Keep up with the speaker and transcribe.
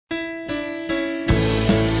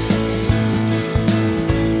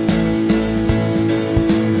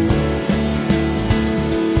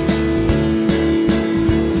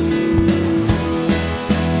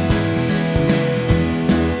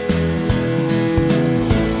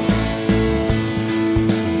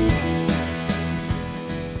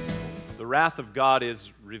wrath of God is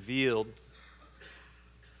revealed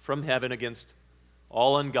from heaven against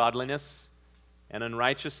all ungodliness and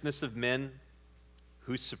unrighteousness of men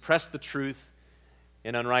who suppress the truth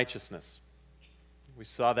in unrighteousness. We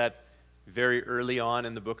saw that very early on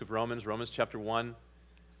in the book of Romans, Romans chapter 1,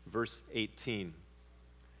 verse 18.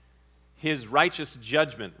 His righteous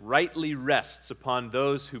judgment rightly rests upon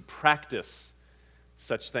those who practice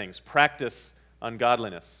such things, practice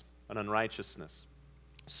ungodliness and unrighteousness,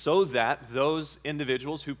 so that those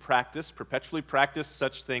individuals who perpetually practice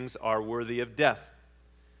such things are worthy of death.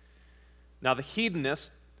 Now, the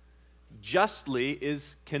hedonist justly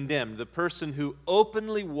is condemned, the person who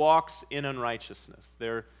openly walks in unrighteousness.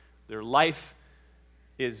 Their life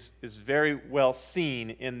is very well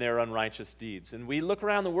seen in their unrighteous deeds. And we look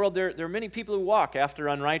around the world, there are many people who walk after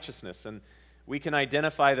unrighteousness, and we can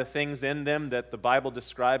identify the things in them that the Bible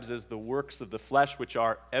describes as the works of the flesh, which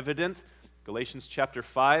are evident, Galatians chapter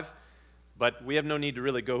 5, but we have no need to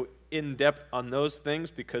really go in depth on those things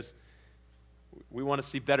because we want to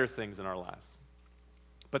see better things in our lives.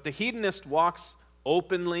 But the hedonist walks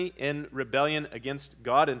openly in rebellion against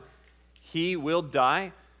God, and he will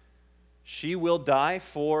die. She will die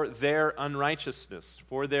for their unrighteousness,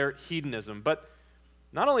 for their hedonism. But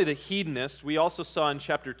not only the hedonist, we also saw in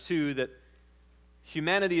chapter 2 that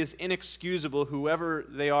humanity is inexcusable, whoever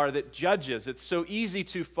they are that judges. It's so easy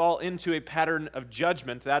to fall into a pattern of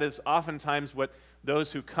judgment. That is oftentimes what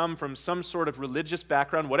those who come from some sort of religious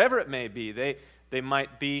background, whatever it may be, they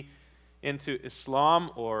might be into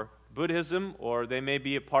Islam or Buddhism, or they may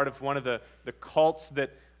be a part of one of the cults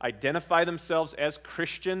that identify themselves as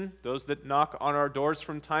Christian, those that knock on our doors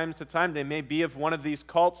from time to time. They may be of one of these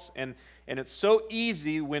cults, and it's so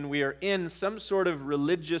easy when we are in some sort of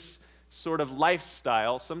religious sort of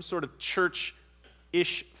lifestyle, some sort of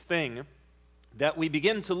church-ish thing, that we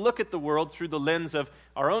begin to look at the world through the lens of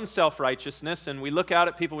our own self-righteousness, and we look out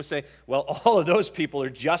at people and we say, well, all of those people are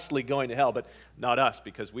justly going to hell, but not us,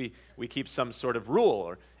 because we keep some sort of rule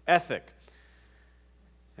or ethic.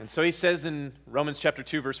 And so he says in Romans chapter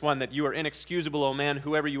 2, verse 1, that you are inexcusable, O man,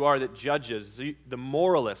 whoever you are that judges. The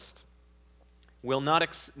moralist will not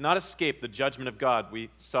escape the judgment of God. We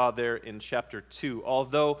saw there in chapter 2.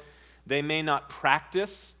 Although they may not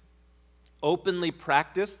openly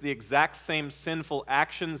practice the exact same sinful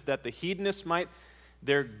actions that the hedonist might,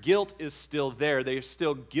 their guilt is still there. They are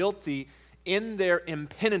still guilty in their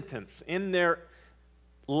impenitence, in their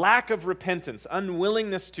lack of repentance,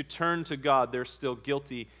 unwillingness to turn to God. They're still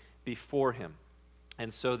guilty before Him.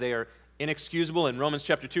 And so they are inexcusable. And Romans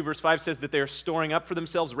chapter 2, verse 5 says that they are storing up for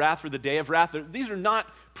themselves wrath for the day of wrath. These are not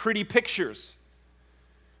pretty pictures.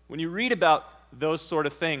 When you read about those sort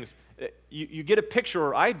of things, you get a picture,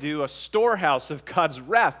 or I do, a storehouse of God's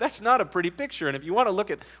wrath. That's not a pretty picture. And if you want to look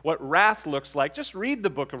at what wrath looks like, just read the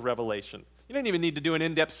book of Revelation. You don't even need to do an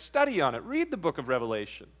in-depth study on it. Read the book of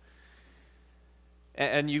Revelation.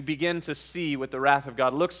 And you begin to see what the wrath of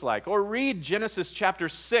God looks like. Or read Genesis chapter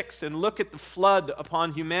 6 and look at the flood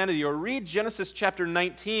upon humanity. Or read Genesis chapter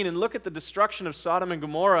 19 and look at the destruction of Sodom and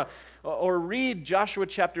Gomorrah. Or read Joshua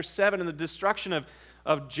chapter 7 and the destruction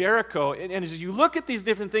of Jericho. And as you look at these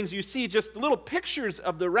different things, you see just little pictures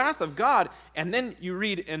of the wrath of God. And then you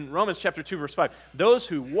read in Romans chapter 2, verse 5, those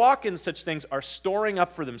who walk in such things are storing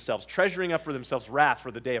up for themselves, treasuring up for themselves wrath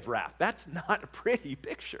for the day of wrath. That's not a pretty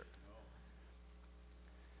picture.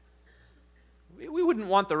 We wouldn't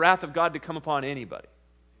want the wrath of God to come upon anybody,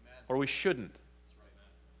 or we shouldn't.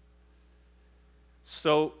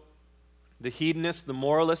 So the hedonists, the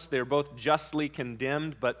moralists, they're both justly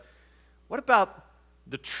condemned, but what about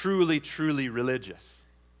the truly, truly religious?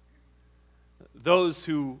 Those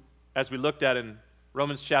who, as we looked at in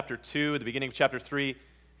Romans chapter 2, at the beginning of chapter 3,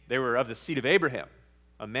 they were of the seed of Abraham,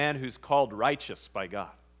 a man who's called righteous by God,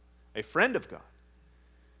 a friend of God.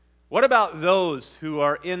 What about those who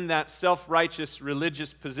are in that self-righteous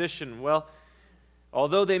religious position? Well,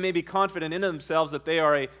 although they may be confident in themselves that they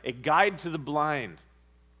are a guide to the blind,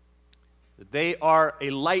 that they are a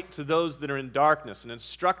light to those that are in darkness, an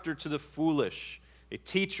instructor to the foolish, a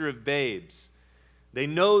teacher of babes, they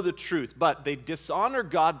know the truth, but they dishonor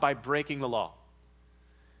God by breaking the law.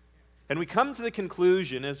 And we come to the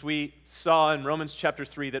conclusion, as we saw in Romans chapter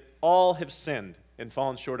 3, that all have sinned and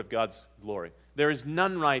fallen short of God's glory. There is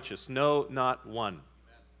none righteous, no, not one.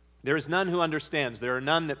 There is none who understands. There are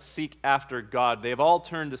none that seek after God. They have all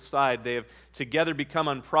turned aside. They have together become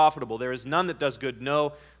unprofitable. There is none that does good,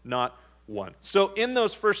 no, not one. So in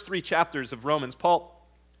those first 3 chapters of Romans, Paul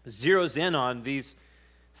zeroes in on these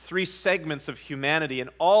 3 segments of humanity, and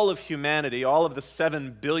all of humanity, all of the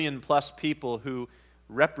 7 billion plus people who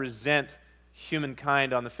represent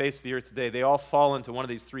humankind on the face of the earth today, they all fall into one of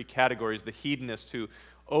these three categories: the hedonist who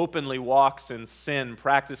openly walks in sin,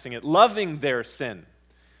 practicing it, loving their sin.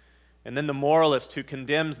 And then the moralist who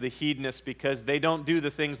condemns the hedonist because they don't do the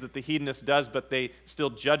things that the hedonist does, but they still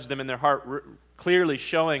judge them in their heart, clearly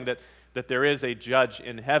showing that there is a judge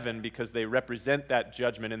in heaven because they represent that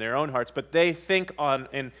judgment in their own hearts. But they think on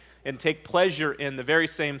and take pleasure in the very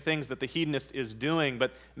same things that the hedonist is doing,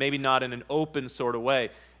 but maybe not in an open sort of way.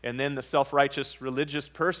 And then the self-righteous religious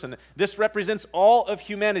person. This represents all of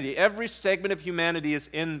humanity. Every segment of humanity is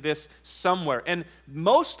in this somewhere. And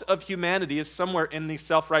most of humanity is somewhere in the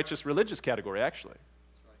self-righteous religious category, actually.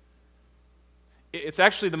 It's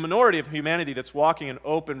actually the minority of humanity that's walking in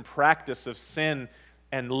open practice of sin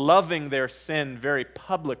and loving their sin very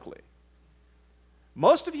publicly.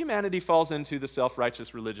 Most of humanity falls into the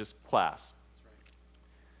self-righteous religious class.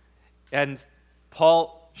 And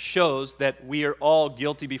Paul shows that we are all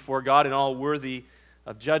guilty before God and all worthy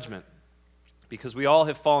of judgment because we all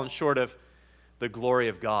have fallen short of the glory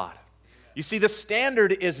of God. You see, the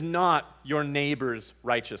standard is not your neighbor's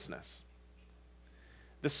righteousness.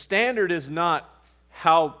 The standard is not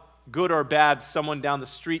how good or bad someone down the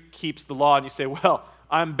street keeps the law and you say, well,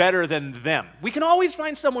 I'm better than them. We can always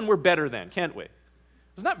find someone we're better than, can't we?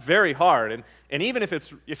 It's not very hard, and even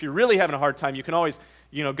if you're really having a hard time, you can always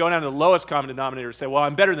go down to the lowest common denominator and say, well,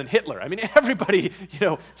 I'm better than Hitler. I mean, everybody,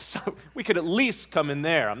 so we could at least come in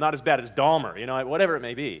there. I'm not as bad as Dahmer, whatever it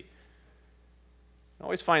may be. You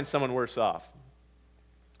always find someone worse off.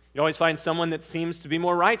 You always find someone that seems to be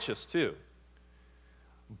more righteous too.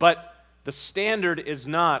 But the standard is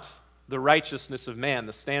not the righteousness of man.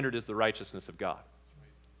 The standard is the righteousness of God.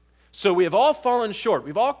 So we have all fallen short.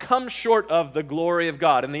 We've all come short of the glory of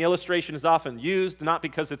God. And the illustration is often used not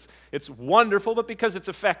because it's wonderful, but because it's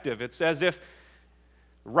effective. It's as if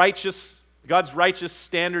God's righteous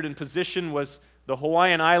standard and position was the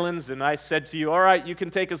Hawaiian Islands, and I said to you, all right, you can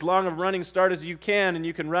take as long a running start as you can, and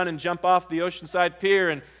you can run and jump off the Oceanside Pier,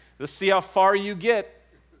 and let's see how far you get.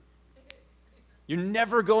 You're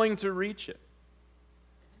never going to reach it.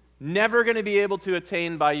 Never going to be able to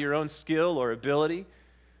attain by your own skill or ability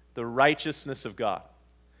the righteousness of God.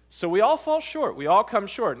 So we all fall short. We all come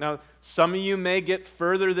short. Now, some of you may get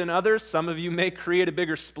further than others. Some of you may create a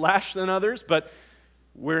bigger splash than others, but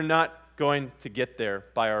we're not going to get there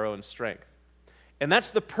by our own strength. And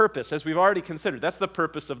that's the purpose, as we've already considered. That's the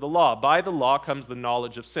purpose of the law. By the law comes the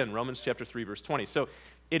knowledge of sin. Romans chapter 3, verse 20. So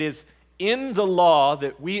it is in the law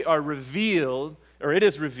that we are revealed, or it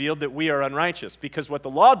is revealed that we are unrighteous, because what the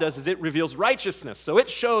law does is it reveals righteousness. So it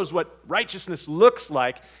shows what righteousness looks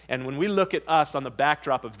like, and when we look at us on the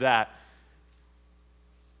backdrop of that,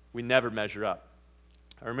 we never measure up.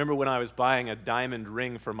 I remember when I was buying a diamond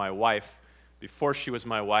ring for my wife, before she was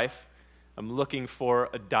my wife. I'm looking for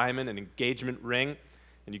a diamond, an engagement ring,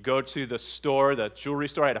 and you go to the store, the jewelry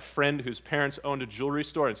store. I had a friend whose parents owned a jewelry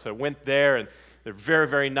store, and so I went there, and they're very,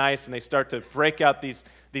 very nice, and they start to break out these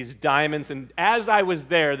diamonds. And as I was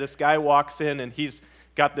there, this guy walks in, and he's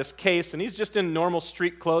got this case, and he's just in normal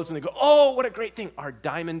street clothes, and they go, oh, what a great thing. Our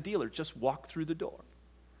diamond dealer just walked through the door.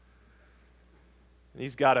 And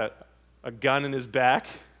he's got a gun in his back.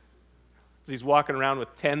 He's walking around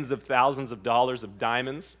with tens of thousands of dollars of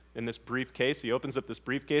diamonds in this briefcase. He opens up this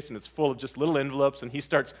briefcase, and it's full of just little envelopes, and he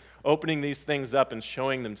starts opening these things up and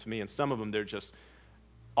showing them to me, and some of them, they're just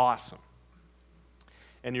awesome.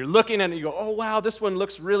 And you're looking at it and you go, oh, wow, this one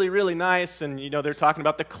looks really, really nice. And, they're talking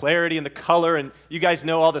about the clarity and the color. And you guys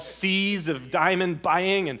know all the C's of diamond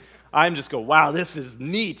buying. And I'm just go, wow, this is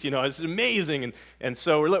neat. It's amazing. And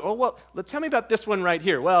so we're like, oh, well, tell me about this one right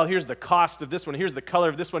here. Well, here's the cost of this one. Here's the color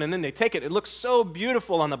of this one. And then they take it. It looks so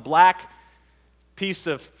beautiful on the black piece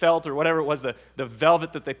of felt or whatever it was, the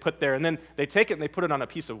velvet that they put there. And then they take it and they put it on a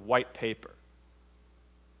piece of white paper.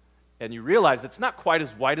 And you realize it's not quite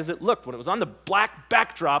as white as it looked. When it was on the black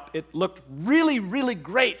backdrop, it looked really, really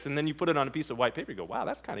great. And then you put it on a piece of white paper, you go, wow,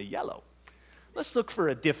 that's kind of yellow. Let's look for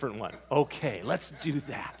a different one. Okay, let's do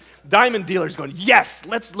that. Diamond dealer's going, yes,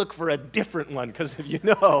 let's look for a different one, because if you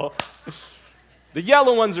know, the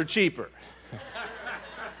yellow ones are cheaper.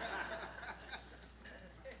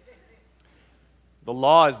 The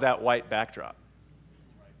law is that white backdrop.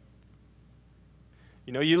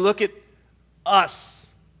 You look at us.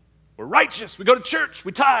 We're righteous. We go to church.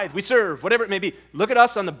 We tithe. We serve. Whatever it may be. Look at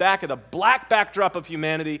us on the back of the black backdrop of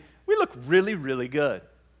humanity. We look really, really good.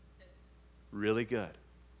 Really good.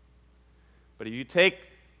 But if you take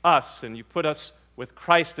us and you put us with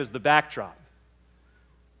Christ as the backdrop,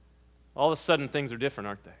 all of a sudden things are different,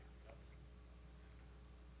 aren't they?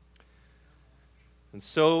 And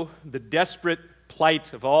so the desperate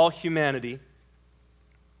plight of all humanity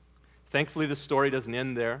Thankfully, the story doesn't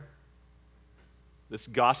end there. This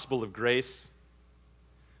gospel of grace.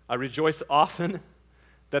 I rejoice often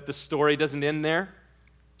that the story doesn't end there.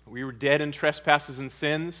 We were dead in trespasses and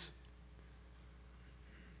sins,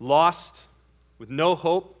 lost, with no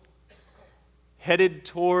hope, headed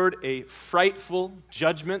toward a frightful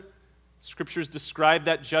judgment. Scriptures describe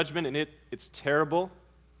that judgment, and it's terrible.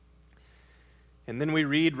 And then we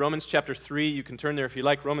read Romans chapter 3. You can turn there if you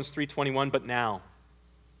like, Romans 3:21, but now.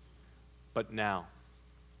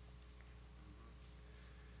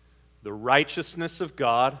 The righteousness of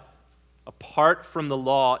God, apart from the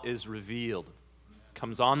law, is revealed,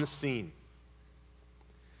 comes on the scene.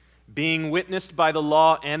 Being witnessed by the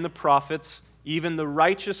law and the prophets, even the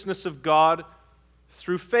righteousness of God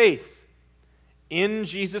through faith in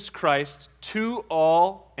Jesus Christ to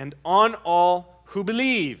all and on all who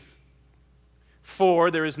believe. For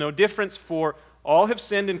there is no difference, for all have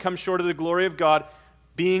sinned and come short of the glory of God,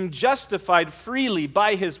 being justified freely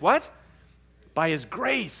by His what? By His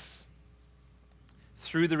grace,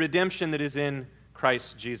 through the redemption that is in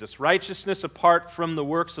Christ Jesus. Righteousness apart from the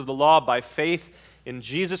works of the law by faith in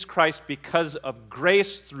Jesus Christ because of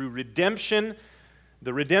grace through redemption,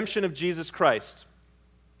 the redemption of Jesus Christ.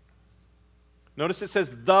 Notice it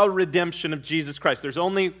says the redemption of Jesus Christ. There's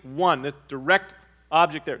only one, the direct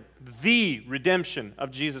object there, the redemption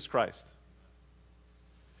of Jesus Christ.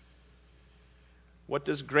 What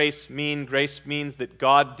does grace mean? Grace means that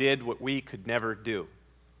God did what we could never do.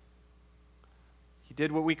 He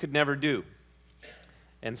did what we could never do.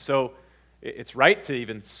 And so it's right to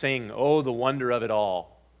even sing, "Oh, the wonder of it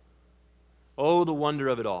all." Oh, the wonder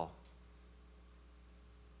of it all.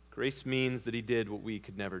 Grace means that He did what we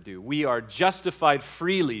could never do. We are justified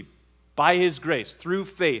freely by His grace through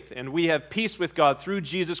faith, and we have peace with God through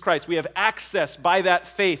Jesus Christ. We have access by that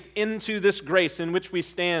faith into this grace in which we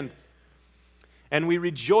stand. And we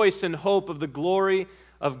rejoice in hope of the glory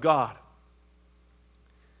of God.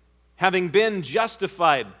 Having been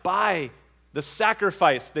justified by the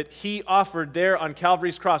sacrifice that He offered there on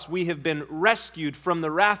Calvary's cross, we have been rescued from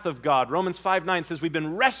the wrath of God. Romans 5:9 says we've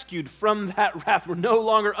been rescued from that wrath. We're no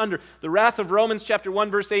longer under the wrath of Romans chapter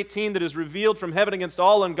 1, verse 18, that is revealed from heaven against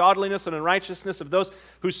all ungodliness and unrighteousness of those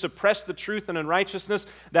who suppress the truth and unrighteousness.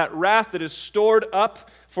 That wrath that is stored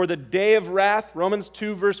up for the day of wrath, Romans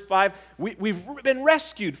 2, verse 5. We've been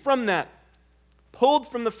rescued from that, pulled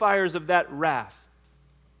from the fires of that wrath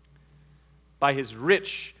by His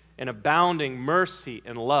rich and abounding mercy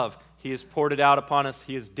and love. He has poured it out upon us.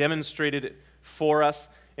 He has demonstrated it for us.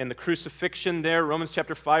 In the crucifixion there, Romans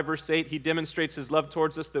chapter 5, verse 8, He demonstrates His love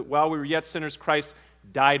towards us, that while we were yet sinners, Christ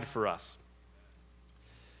died for us.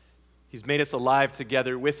 He's made us alive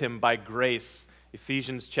together with Him by grace.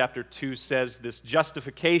 Ephesians chapter 2 says this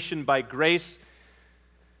justification by grace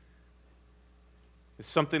is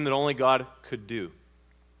something that only God could do.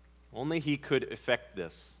 Only He could effect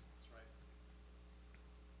this.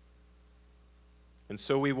 And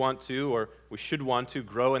so we want to, or we should want to,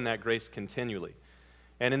 grow in that grace continually.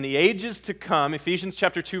 And in the ages to come, Ephesians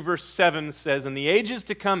chapter 2, verse 7 says, in the ages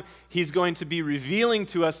to come, He's going to be revealing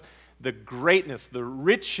to us the greatness, the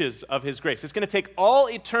riches of His grace. It's going to take all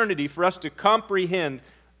eternity for us to comprehend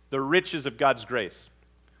the riches of God's grace.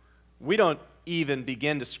 We don't even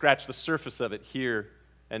begin to scratch the surface of it here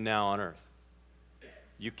and now on earth.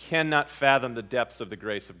 You cannot fathom the depths of the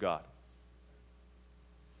grace of God.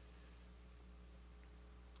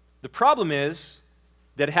 The problem is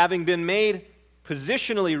that having been made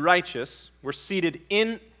positionally righteous, we're seated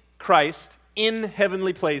in Christ in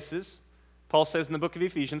heavenly places, Paul says in the book of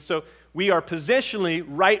Ephesians. So we are positionally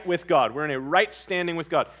right with God. We're in a right standing with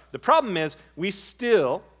God. The problem is we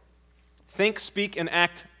still think, speak, and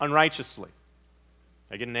act unrighteously.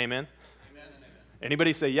 I get an amen? Amen and amen.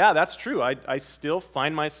 Anybody say, yeah, that's true. I still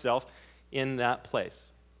find myself in that place.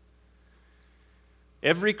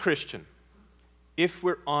 Every Christian, if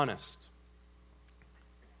we're honest,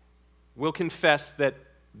 we'll confess that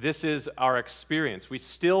this is our experience. We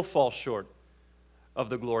still fall short of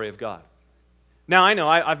the glory of God. Now, I know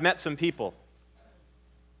I've met some people,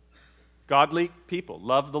 godly people,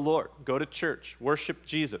 love the Lord, go to church, worship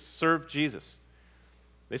Jesus, serve Jesus.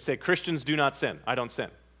 They say, Christians do not sin. I don't sin.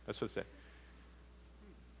 That's what they say.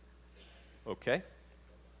 Okay.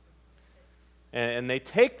 And they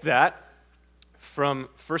take that from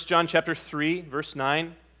 1 John chapter 3, verse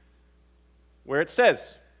 9, where it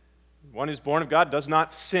says, one who's born of God does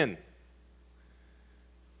not sin.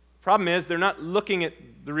 Problem is, they're not looking at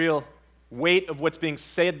the real weight of what's being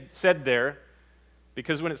said there,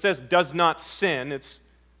 because when it says does not sin, it's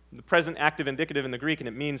the present active indicative in the Greek, and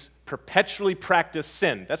it means perpetually practice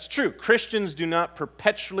sin. That's true. Christians do not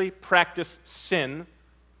perpetually practice sin.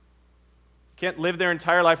 Can't live their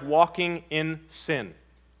entire life walking in sin.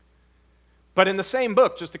 But in the same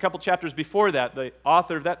book, just a couple chapters before that, the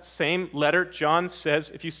author of that same letter, John,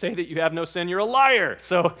 says, if you say that you have no sin, you're a liar.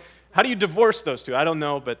 So how do you divorce those two? I don't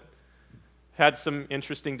know, but had some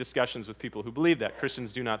interesting discussions with people who believe that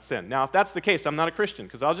Christians do not sin. Now, if that's the case, I'm not a Christian,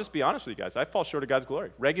 because I'll just be honest with you guys. I fall short of God's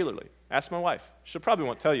glory regularly. Ask my wife. She probably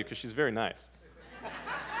won't tell you because she's very nice.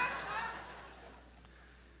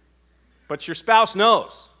 But your spouse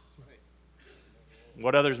knows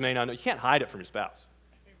what others may not know. You can't hide it from your spouse.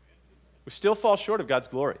 We still fall short of God's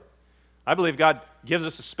glory. I believe God gives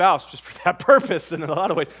us a spouse just for that purpose, and in a lot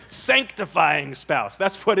of ways, sanctifying spouse.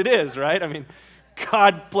 That's what it is, right? I mean,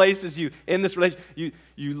 God places you in this relationship.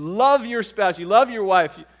 You love your spouse, you love your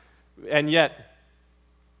wife, and yet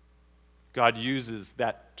God uses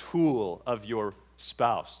that tool of your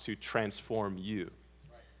spouse to transform you.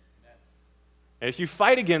 And if you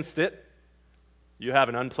fight against it, you have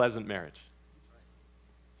an unpleasant marriage.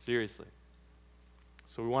 Seriously.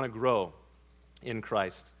 So we want to grow in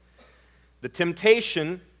Christ. The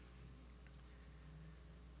temptation,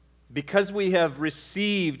 because we have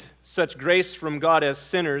received such grace from God as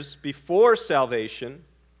sinners before salvation,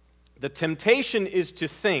 the temptation is to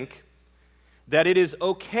think that it is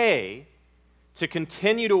okay to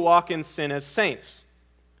continue to walk in sin as saints.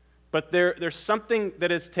 But there's something that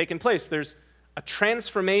has taken place. There's a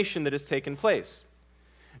transformation that has taken place.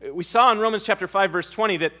 We saw in Romans chapter 5, verse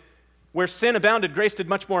 20, that where sin abounded, grace did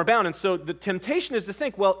much more abound. And so the temptation is to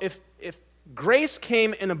think, well, if grace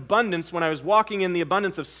came in abundance when I was walking in the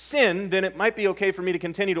abundance of sin, then it might be okay for me to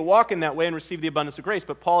continue to walk in that way and receive the abundance of grace.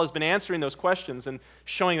 But Paul has been answering those questions and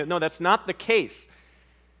showing that, no, that's not the case.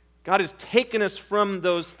 God has taken us from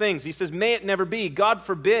those things. He says, may it never be. God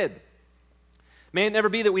forbid. May it never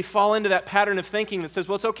be that we fall into that pattern of thinking that says,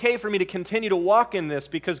 well, it's okay for me to continue to walk in this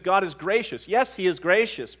because God is gracious. Yes, He is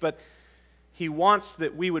gracious, but He wants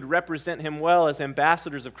that we would represent Him well as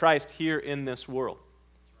ambassadors of Christ here in this world.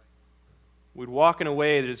 We'd walk in a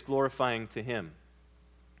way that is glorifying to Him.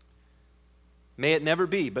 May it never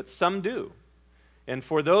be, but some do. And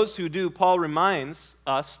for those who do, Paul reminds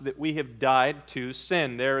us that we have died to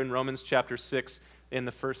sin. There in Romans chapter 6 in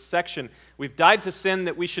the first section. We've died to sin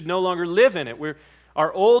that we should no longer live in it.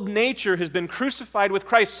 Our old nature has been crucified with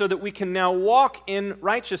Christ so that we can now walk in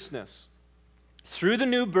righteousness. Through the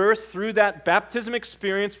new birth, through that baptism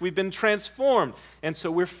experience, we've been transformed. And so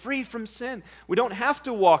we're free from sin. We don't have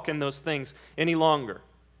to walk in those things any longer.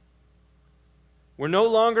 We're no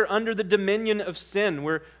longer under the dominion of sin.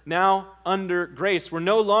 We're now under grace. We're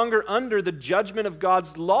no longer under the judgment of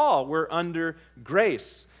God's law. We're under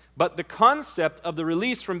grace. But the concept of the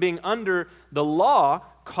release from being under the law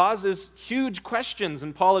causes huge questions,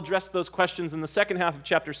 and Paul addressed those questions in the second half of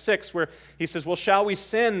chapter 6, where he says, well, shall we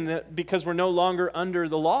sin because we're no longer under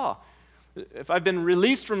the law? If I've been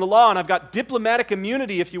released from the law and I've got diplomatic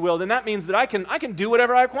immunity, if you will, then that means that I can do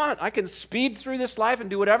whatever I want. I can speed through this life and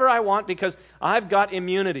do whatever I want because I've got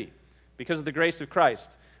immunity because of the grace of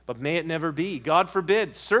Christ. But may it never be. God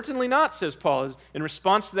forbid. Certainly not, says Paul, in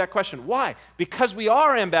response to that question. Why? Because we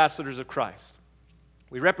are ambassadors of Christ.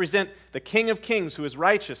 We represent the King of Kings who is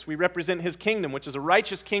righteous. We represent His kingdom, which is a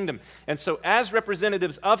righteous kingdom. And so as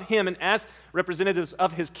representatives of Him and as representatives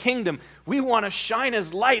of His kingdom, we want to shine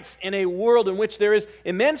as lights in a world in which there is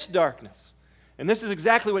immense darkness. And this is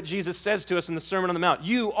exactly what Jesus says to us in the Sermon on the Mount.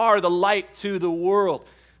 You are the light to the world.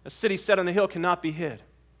 A city set on a hill cannot be hid.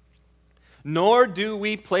 Nor do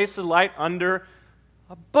we place a light under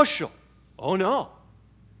a bushel. Oh no.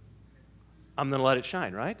 I'm going to let it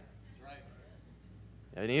shine, right?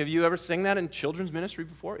 Any of you ever sing that in children's ministry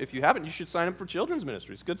before? If you haven't, you should sign up for children's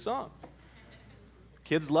ministry. It's a good song.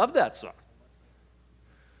 Kids love that song.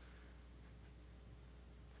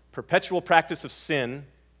 Perpetual practice of sin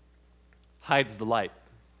hides the light.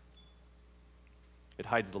 It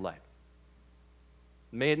hides the light.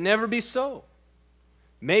 May it never be so.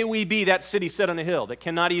 May we be that city set on a hill that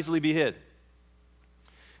cannot easily be hid.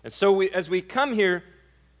 And so as we come here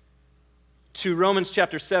to Romans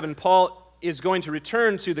chapter 7, Paul is going to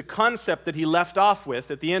return to the concept that he left off with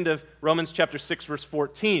at the end of Romans chapter 6, verse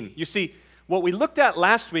 14. You see, what we looked at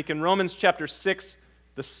last week in Romans chapter 6,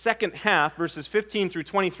 the second half, verses 15 through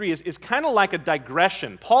 23, is kind of like a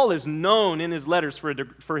digression. Paul is known in his letters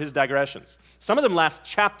for his digressions. Some of them last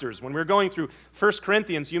chapters. When we were going through 1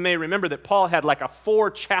 Corinthians, you may remember that Paul had like a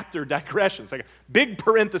 4-chapter digression, like a big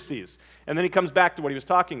parentheses, and then he comes back to what he was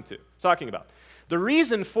talking about. The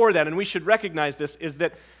reason for that, and we should recognize this, is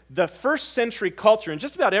that the first century culture, and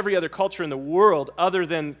just about every other culture in the world, other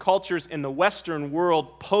than cultures in the Western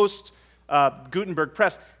world post Gutenberg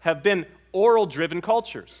Press, have been oral-driven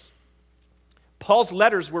cultures. Paul's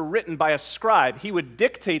letters were written by a scribe. He would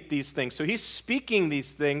dictate these things. So he's speaking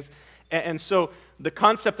these things. And so the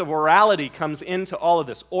concept of orality comes into all of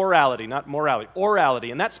this. Orality, not morality.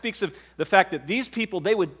 Orality. And that speaks of the fact that these people,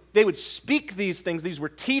 they would speak these things. These were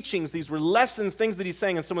teachings. These were lessons, things that he's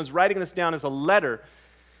saying. And someone's writing this down as a letter.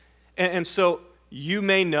 And so you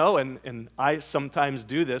may know, and I sometimes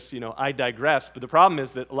do this, I digress, but the problem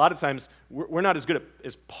is that a lot of times we're not as good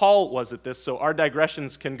as Paul was at this, so our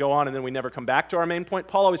digressions can go on and then we never come back to our main point.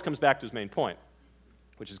 Paul always comes back to his main point,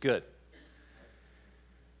 which is good.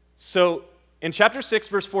 So in chapter 6,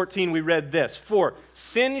 verse 14, we read this, "For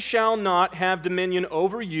sin shall not have dominion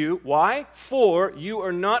over you." Why? "For you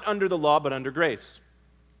are not under the law, but under grace."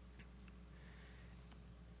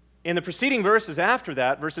 In the preceding verses after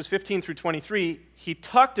that, verses 15 through 23, he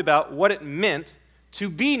talked about what it meant to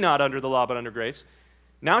be not under the law but under grace.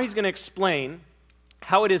 Now he's going to explain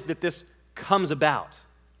how it is that this comes about.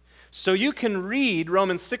 So you can read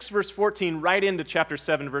Romans 6, verse 14 right into chapter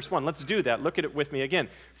 7, verse 1. Let's do that. Look at it with me again.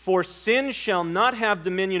 "For sin shall not have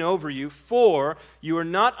dominion over you, for you are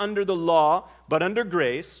not under the law but under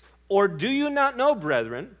grace. Or do you not know,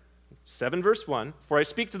 brethren," 7, verse 1, "for I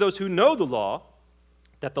speak to those who know the law,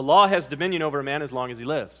 that the law has dominion over a man as long as he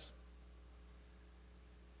lives."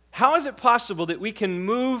 How is it possible that we can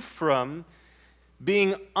move from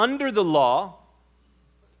being under the law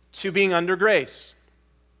to being under grace?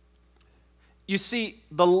 You see,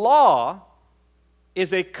 the law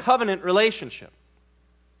is a covenant relationship.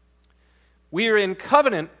 We are in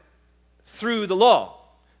covenant through the law.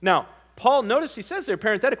 Now, Paul, notice he says there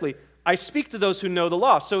parenthetically, "I speak to those who know the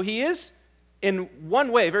law." So he is, in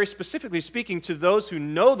one way, very specifically speaking to those who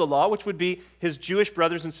know the law, which would be his Jewish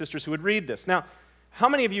brothers and sisters who would read this. Now, how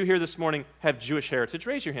many of you here this morning have Jewish heritage?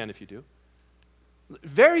 Raise your hand if you do.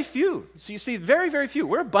 Very few. So you see, very, very few.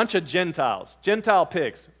 We're a bunch of Gentiles, Gentile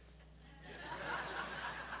pigs.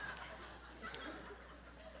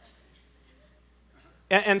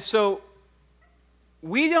 And so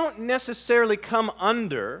we don't necessarily come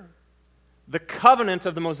under the covenant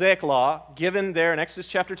of the Mosaic law given there in Exodus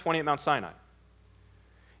chapter 20 at Mount Sinai.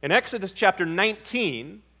 In Exodus chapter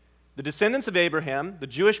 19, the descendants of Abraham, the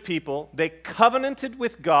Jewish people, they covenanted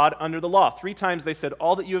with God under the law. 3 times they said,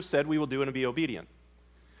 "All that you have said we will do and be obedient."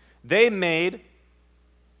 They made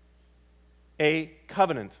a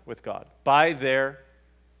covenant with God by their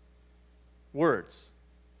words.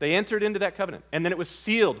 They entered into that covenant, and then it was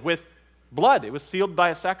sealed with blood. It was sealed by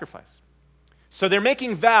a sacrifice. So they're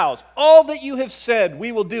making vows. "All that you have said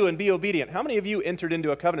we will do and be obedient." How many of you entered into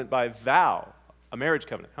a covenant by vow? A marriage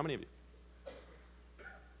covenant. How many of you?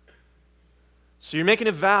 So you're making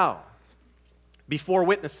a vow before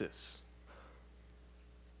witnesses.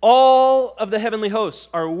 All of the heavenly hosts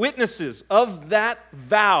are witnesses of that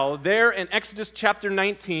vow there in Exodus chapter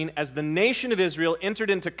 19 as the nation of Israel entered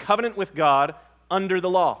into covenant with God under the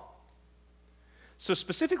law. So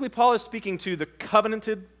specifically, Paul is speaking to the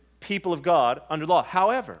covenanted people of God under law.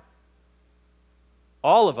 However,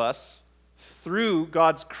 all of us, through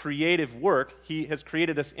God's creative work, He has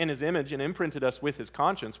created us in His image and imprinted us with His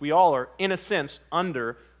conscience. We all are, in a sense,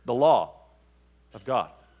 under the law of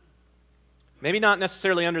God. Maybe not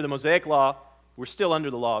necessarily under the Mosaic law, we're still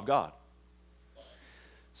under the law of God.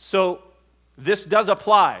 So this does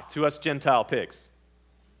apply to us Gentile pigs.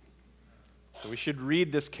 So we should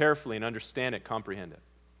read this carefully and understand it, comprehend it.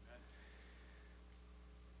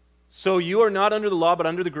 "So you are not under the law, but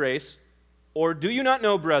under the grace. Or do you not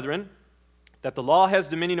know, brethren, that the law has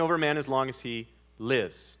dominion over a man as long as he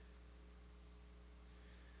lives?"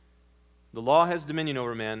 The law has dominion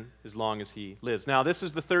over a man as long as he lives. Now, this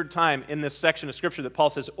is the 3rd time in this section of Scripture that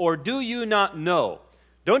Paul says, "Or do you not know?"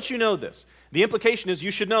 Don't you know this? The implication is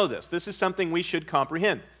you should know this. This is something we should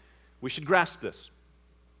comprehend. We should grasp this.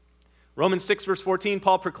 Romans 6, verse 14,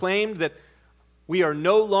 Paul proclaimed that we are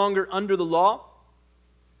no longer under the law.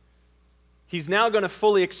 He's now going to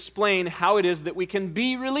fully explain how it is that we can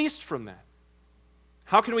be released from that.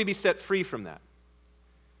 How can we be set free from that?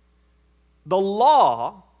 The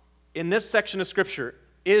law in this section of Scripture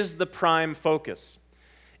is the prime focus.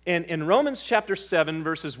 In Romans chapter 7,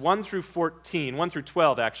 verses 1 through 14, 1 through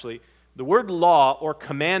 12 actually, the word law or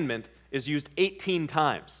commandment is used 18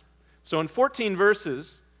 times. So in 14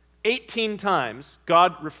 verses, 18 times,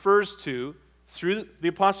 God refers to, through the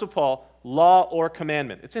Apostle Paul, law or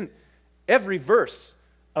commandment. It's in every verse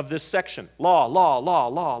of this section. Law, law, law,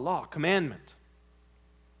 law, law, commandment.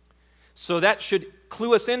 So that should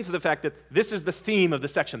clue us into the fact that this is the theme of the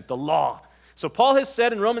section, the law. So Paul has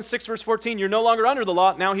said in Romans 6, verse 14, you're no longer under the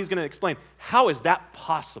law. Now he's going to explain, how is that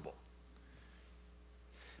possible?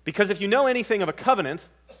 Because if you know anything of a covenant,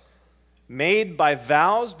 made by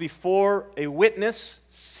vows before a witness,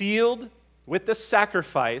 sealed with the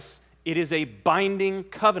sacrifice, it is a binding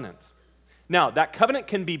covenant. Now, that covenant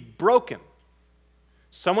can be broken.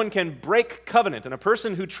 Someone can break covenant, and a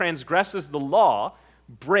person who transgresses the law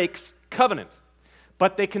breaks covenant.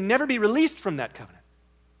 But they can never be released from that covenant.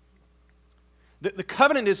 The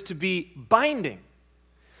covenant is to be binding.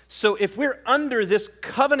 So if we're under this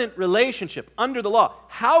covenant relationship, under the law,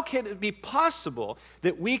 how can it be possible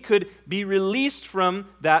that we could be released from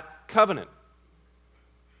that covenant?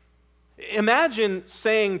 Imagine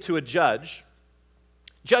saying to a judge,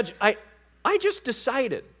 "Judge, I just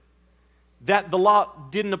decided that the law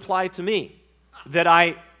didn't apply to me, that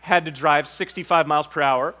I had to drive 65 miles per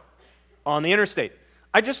hour on the interstate.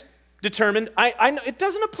 I just determined I know it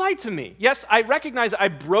doesn't apply to me. Yes, I recognize I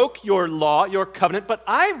broke your law, your covenant, but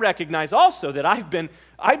I recognize also that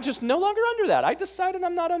I'm just no longer under that. I decided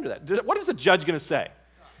I'm not under that." What is the judge going to say?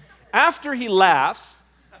 After he laughs,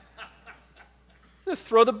 he'll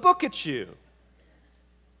throw the book at you.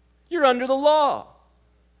 You're under the law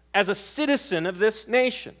as a citizen of this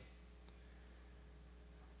nation.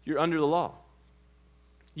 You're under the law.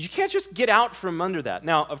 You can't just get out from under that.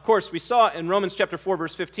 Now, of course, we saw in Romans chapter 4,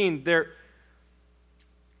 verse 15,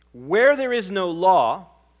 where there is no law,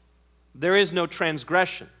 there is no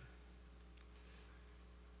transgression.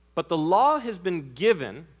 But the law has been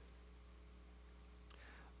given,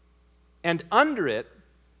 and under it,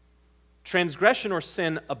 transgression or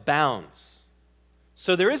sin abounds.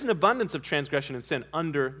 So there is an abundance of transgression and sin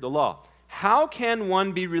under the law. How can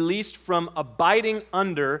one be released from abiding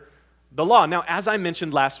under the law? Now, as I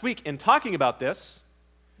mentioned last week in talking about this,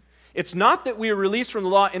 it's not that we are released from the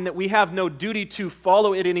law and that we have no duty to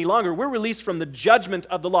follow it any longer. We're released from the judgment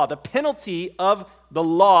of the law. The penalty of the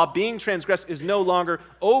law being transgressed is no longer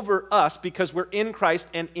over us because we're in Christ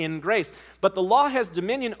and in grace. But the law has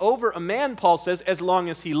dominion over a man, Paul says, as long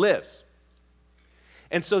as he lives.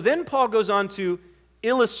 And so then Paul goes on to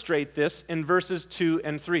illustrate this in verses 2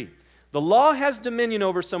 and 3. The law has dominion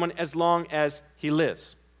over someone as long as he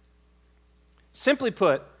lives. Simply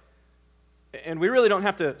put, and we really don't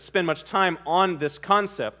have to spend much time on this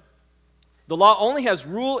concept, the law only has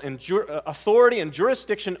rule and authority and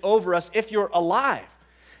jurisdiction over us if you're alive.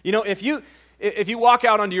 You know, if you walk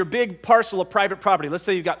out onto your big parcel of private property, let's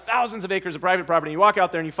say you've got thousands of acres of private property, and you walk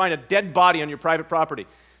out there and you find a dead body on your private property.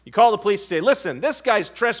 You call the police and say, "Listen, this guy's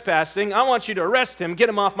trespassing. I want you to arrest him, get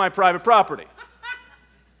him off my private property."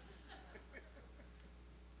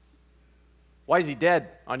 Why is he dead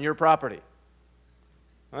on your property?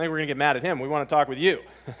 I think we're going to get mad at him. We want to talk with you.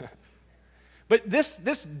 But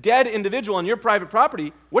this dead individual on your private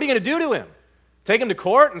property, what are you going to do to him? Take him to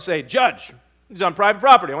court and say, "Judge, he's on private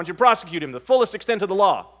property. I want you to prosecute him to the fullest extent of the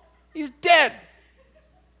law." He's dead.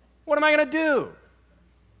 What am I going to do?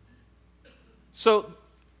 So,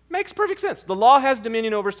 makes perfect sense. The law has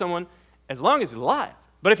dominion over someone as long as he's alive.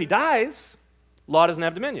 But if he dies, law doesn't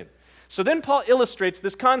have dominion. So then Paul illustrates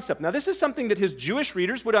this concept. Now, this is something that his Jewish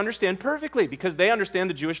readers would understand perfectly because they understand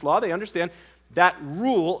the Jewish law. They understand that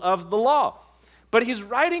rule of the law. But he's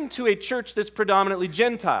writing to a church that's predominantly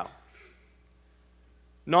Gentile,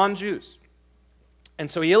 non-Jews.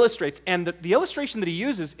 And so he illustrates, and the illustration that he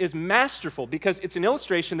uses is masterful because it's an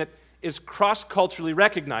illustration that is cross-culturally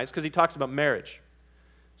recognized because he talks about marriage.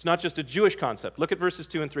 It's not just a Jewish concept. Look at verses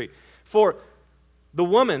 2 and 3. "For the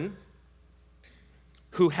woman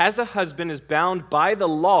who has a husband is bound by the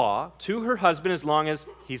law to her husband as long as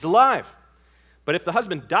he's alive. But if the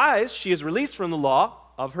husband dies, she is released from the law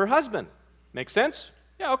of her husband." Make sense?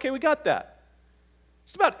 Yeah, okay, we got that.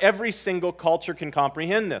 Just about every single culture can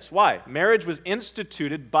comprehend this. Why? Marriage was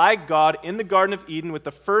instituted by God in the Garden of Eden with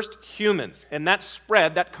the first humans. And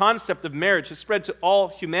that concept of marriage has spread to all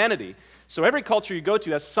humanity. So every culture you go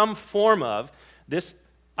to has some form of this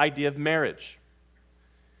idea of marriage.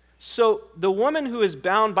 So the woman who is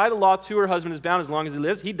bound by the law to her husband is bound as long as he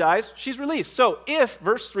lives. He dies, she's released. So if,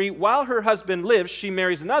 verse 3, while her husband lives, she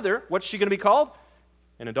marries another, what's she going to be called?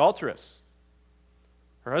 An adulteress.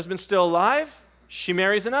 Her husband's still alive, she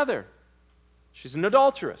marries another. She's an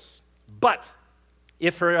adulteress. But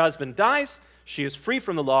if her husband dies, she is free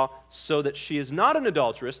from the law so that she is not an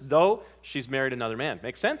adulteress, though she's married another man.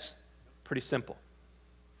 Make sense? Pretty simple.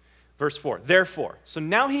 Verse 4, therefore. So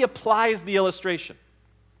now he applies the illustration.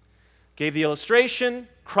 Gave the illustration,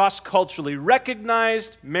 cross-culturally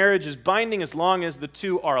recognized, marriage is binding as long as the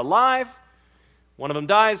two are alive. One of them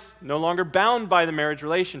dies, no longer bound by the marriage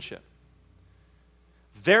relationship.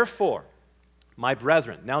 Therefore, my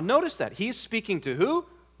brethren. Now notice that. He's speaking to who?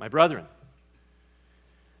 My brethren.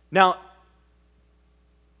 Now,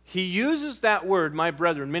 He uses that word, my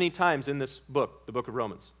brethren, many times in this book, the book of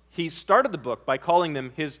Romans. He started the book by calling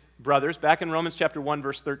them his brothers back in Romans chapter 1,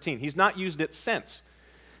 verse 13. He's not used it since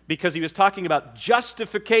because he was talking about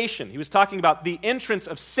justification. He was talking about the entrance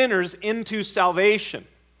of sinners into salvation.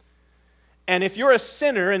 And if you're a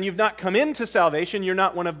sinner and you've not come into salvation, you're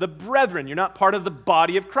not one of the brethren. You're not part of the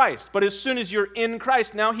body of Christ. But as soon as you're in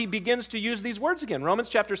Christ, now he begins to use these words again. Romans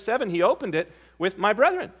chapter 7, he opened it with my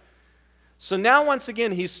brethren. So now once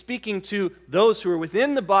again, he's speaking to those who are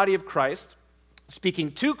within the body of Christ,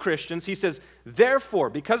 speaking to Christians. He says, therefore,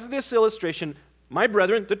 because of this illustration, my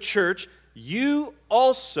brethren, the church, you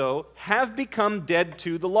also have become dead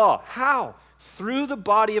to the law. How? Through the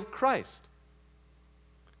body of Christ.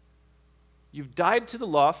 You've died to the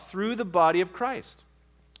law through the body of Christ,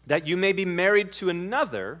 that you may be married to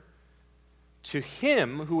another, to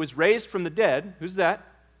him who was raised from the dead. Who's that?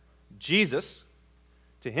 Jesus.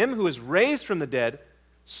 To him who was raised from the dead,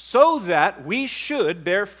 so that we should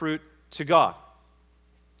bear fruit to God.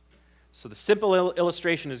 So the simple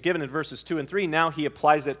illustration is given in verses 2 and 3. Now he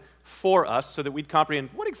applies it for us so that we'd comprehend,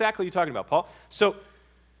 what exactly are you talking about, Paul? So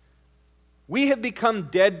we have become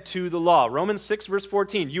dead to the law. Romans 6, verse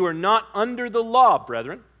 14. You are not under the law,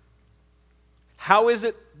 brethren. How is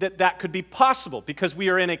it that that could be possible? Because we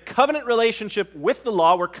are in a covenant relationship with the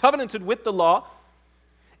law. We're covenanted with the law.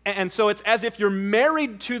 And so it's as if you're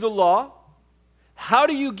married to the law. How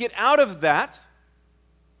do you get out of that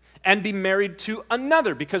and be married to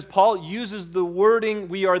another? Because Paul uses the wording,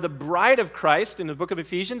 we are the bride of Christ in the book of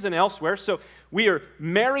Ephesians and elsewhere. So we are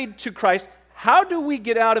married to Christ. How do we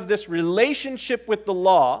get out of this relationship with the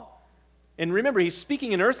law? And remember, he's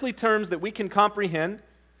speaking in earthly terms that we can comprehend.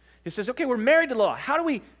 He says, okay, we're married to the law. How do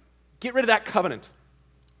we get rid of that covenant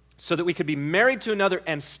so that we could be married to another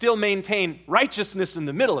and still maintain righteousness in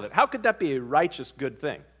the middle of it? How could that be a righteous, good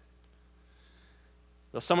thing?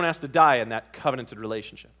 Well, someone has to die in that covenanted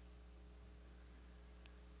relationship.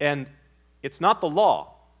 And it's not the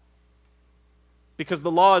law, because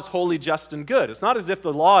the law is holy, just, and good. It's not as if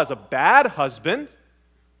the law is a bad husband.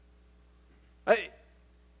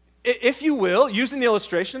 If you will, using the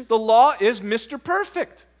illustration, the law is Mr.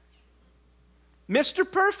 Perfect. Mr.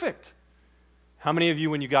 Perfect. How many of you,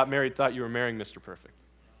 when you got married, thought you were marrying Mr. Perfect?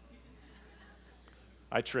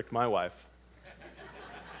 I tricked my wife.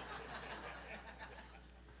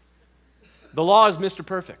 The law is Mr.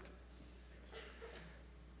 Perfect.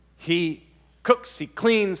 He cooks, he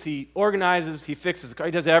cleans, he organizes, he fixes the car,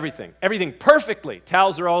 he does everything. Everything perfectly.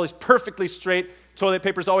 Towels are always perfectly straight. Toilet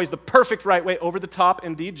paper is always the perfect right way, over the top,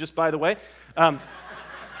 indeed, just by the way.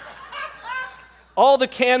 All the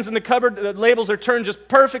cans in the cupboard, the labels are turned just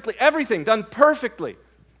perfectly. Everything done perfectly.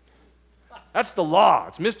 That's the law.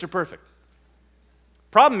 It's Mr. Perfect.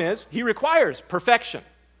 Problem is, he requires perfection.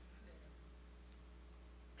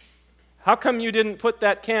 How come you didn't put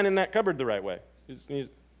that can in that cupboard the right way?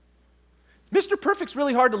 Mr. Perfect's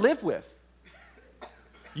really hard to live with.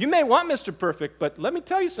 You may want Mr. Perfect, but let me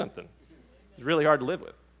tell you something. He's really hard to live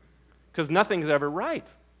with because nothing's ever right.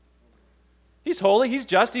 He's holy, he's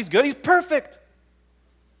just, he's good, he's perfect.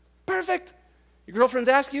 Perfect. Your girlfriends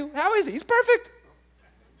ask you, how is he? He's perfect.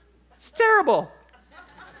 It's terrible.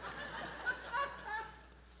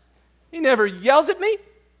 He never yells at me.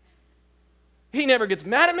 He never gets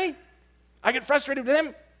mad at me. I get frustrated with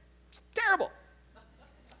him. It's terrible.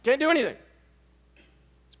 Can't do anything.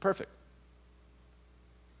 It's perfect.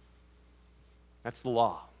 That's the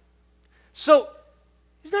law. So,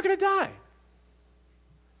 he's not going to die.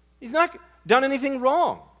 He's not done anything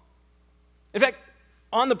wrong. In fact,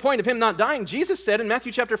 on the point of him not dying, Jesus said in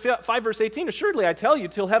Matthew chapter 5, verse 18, assuredly I tell you,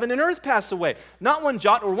 till heaven and earth pass away, not one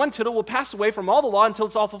jot or one tittle will pass away from all the law until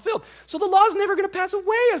it's all fulfilled. So the law is never going to pass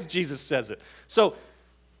away as Jesus says it. So,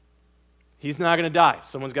 he's not going to die.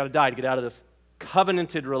 Someone's got to die to get out of this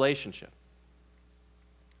covenanted relationship.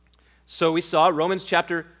 So we saw Romans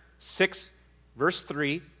chapter 6, verse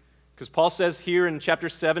 3, because Paul says here in chapter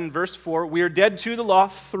 7, verse 4, we are dead to the law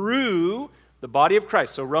through the body of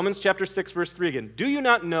Christ. So Romans chapter 6, verse 3 again. Do you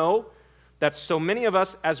not know that so many of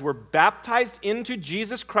us, as were baptized into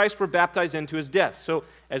Jesus Christ, were baptized into his death? So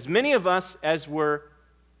as many of us as were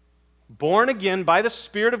born again by the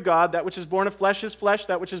Spirit of God, that which is born of flesh is flesh,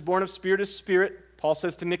 that which is born of spirit is spirit, Paul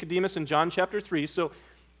says to Nicodemus in John chapter 3. So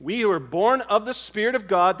we who are born of the Spirit of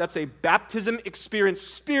God, that's a baptism experience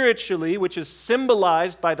spiritually, which is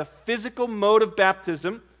symbolized by the physical mode of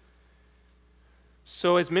baptism.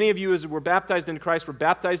 So as many of you as were baptized into Christ were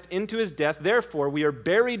baptized into his death, therefore we are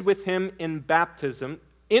buried with him in baptism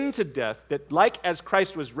into death, that like as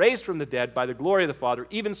Christ was raised from the dead by the glory of the Father,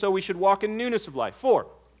 even so we should walk in newness of life. 4,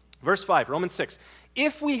 verse 5, Romans 6.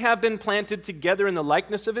 If we have been planted together in the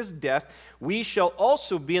likeness of his death, we shall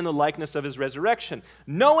also be in the likeness of his resurrection.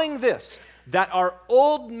 Knowing this, that our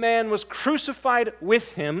old man was crucified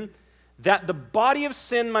with him, that the body of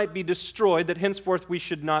sin might be destroyed, that henceforth we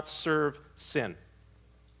should not serve sin.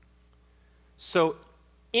 So,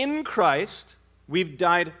 in Christ, we've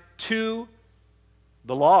died to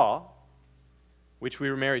the law, which we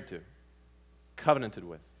were married to, covenanted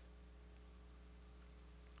with.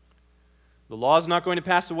 The law is not going to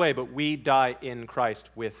pass away, but we die in Christ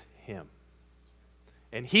with him.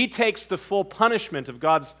 And he takes the full punishment of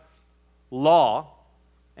God's law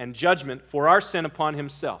and judgment for our sin upon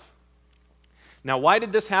himself. Now, why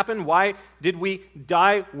did this happen? Why did we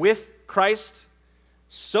die with Christ?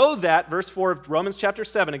 So that, verse 4 of Romans chapter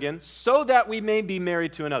 7 again, so that we may be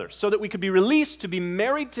married to another. So that we could be released to be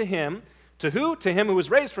married to him. To who? To him who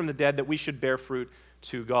was raised from the dead, that we should bear fruit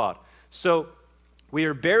to God. So, we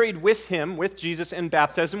are buried with him, with Jesus in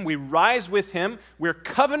baptism. We rise with him. We're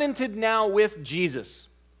covenanted now with Jesus.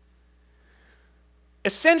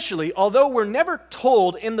 Essentially, although we're never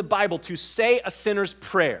told in the Bible to say a sinner's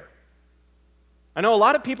prayer, I know a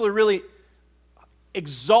lot of people are really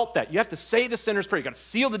exalt that. You have to say the sinner's prayer. You've got to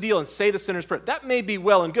seal the deal and say the sinner's prayer. That may be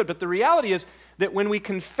well and good, but the reality is that when we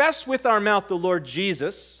confess with our mouth the Lord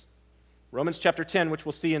Jesus, Romans chapter 10, which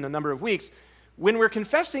we'll see in a number of weeks, when we're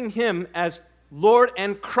confessing him as Lord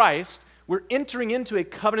and Christ, we're entering into a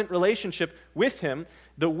covenant relationship with him.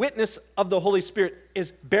 The witness of the Holy Spirit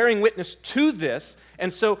is bearing witness to this,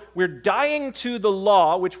 and so we're dying to the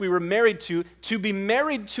law, which we were married to be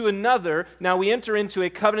married to another. Now we enter into a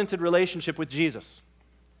covenanted relationship with Jesus,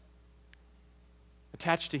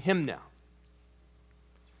 attached to him now.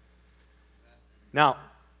 Now,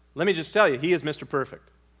 let me just tell you, he is Mr. Perfect,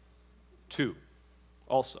 too,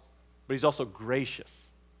 also. But he's also gracious.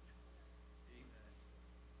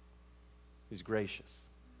 He's gracious.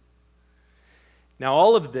 Now,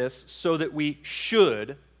 all of this so that we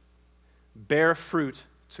should bear fruit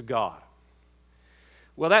to God.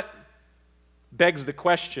 Well, that begs the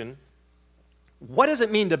question, what does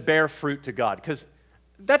it mean to bear fruit to God? Because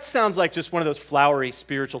that sounds like just one of those flowery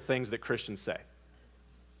spiritual things that Christians say.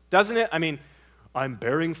 Doesn't it? I mean, I'm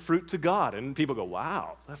bearing fruit to God. And people go,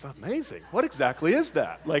 wow, that's amazing. What exactly is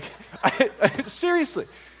that? Like, seriously.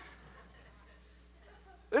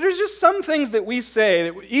 There's just some things that we say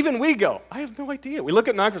that even we go, I have no idea. We look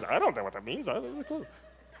at non-Christians, I don't know what that means. I don't have a clue.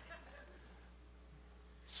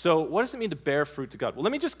 So what does it mean to bear fruit to God? Well,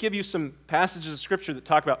 let me just give you some passages of Scripture that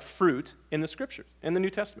talk about fruit in the Scriptures, in the New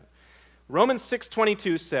Testament. Romans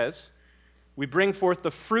 6:22 says, we bring forth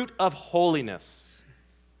the fruit of holiness.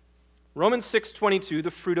 Romans 6:22, the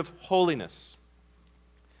fruit of holiness.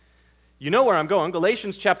 You know where I'm going.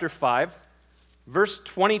 Galatians chapter 5, verse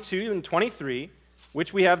 22 and 23,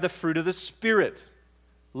 which we have the fruit of the Spirit.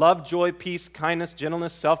 Love, joy, peace, kindness,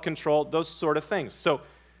 gentleness, self-control, those sort of things. So,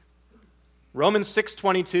 Romans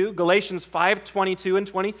 6:22, Galatians 5:22 and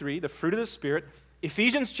 23, the fruit of the Spirit.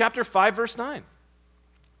 Ephesians chapter 5, verse 9.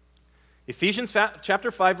 Ephesians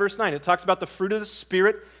chapter 5, verse 9, it talks about the fruit of the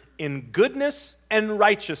Spirit in goodness and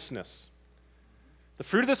righteousness. The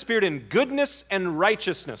fruit of the Spirit in goodness and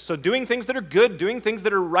righteousness. So doing things that are good, doing things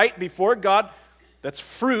that are right before God, that's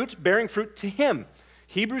fruit, bearing fruit to him.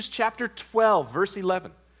 Hebrews chapter 12, verse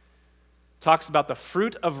 11, talks about the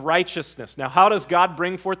fruit of righteousness. Now, how does God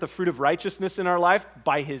bring forth the fruit of righteousness in our life?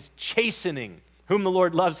 By his chastening. Whom the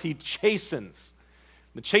Lord loves, he chastens.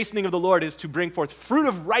 The chastening of the Lord is to bring forth fruit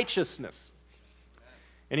of righteousness.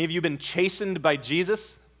 Any of you been chastened by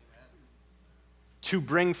Jesus? To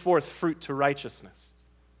bring forth fruit to righteousness.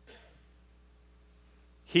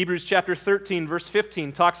 Hebrews chapter 13, verse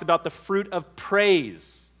 15 talks about the fruit of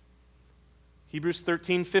praise. Hebrews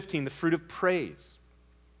 13:15, the fruit of praise.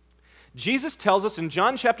 Jesus tells us in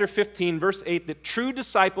John chapter 15, verse 8, that true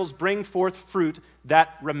disciples bring forth fruit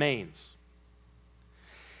that remains.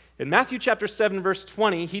 In Matthew chapter 7, verse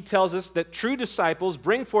 20, he tells us that true disciples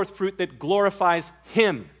bring forth fruit that glorifies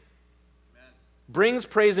him. Amen. Brings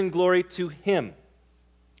praise and glory to him.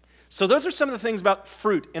 So those are some of the things about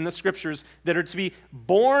fruit in the Scriptures that are to be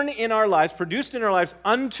born in our lives, produced in our lives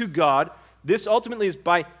unto God. This ultimately is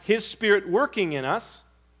by his Spirit working in us.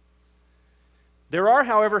 There are,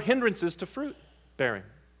 however, hindrances to fruit bearing.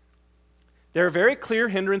 There are very clear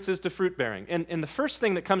hindrances to fruit bearing. And the first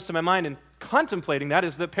thing that comes to my mind in contemplating that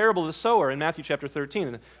is the parable of the sower in Matthew chapter 13.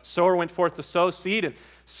 And the sower went forth to sow seed, and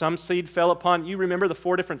some seed fell upon, you remember the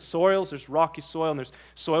 4 different soils. There's rocky soil, and there's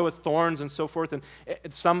soil with thorns and so forth, and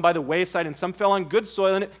some by the wayside, and some fell on good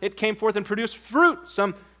soil, and it came forth and produced fruit,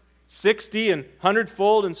 some 60 and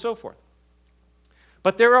 100-fold and so forth.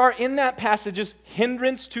 But there are in that passages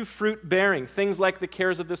hindrance to fruit bearing, things like the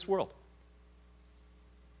cares of this world.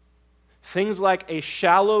 Things like a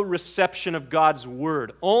shallow reception of God's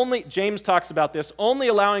word. Only, James talks about this, only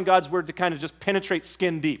allowing God's word to kind of just penetrate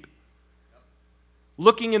skin deep.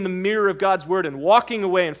 Looking in the mirror of God's word and walking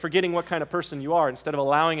away and forgetting what kind of person you are instead of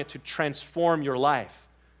allowing it to transform your life.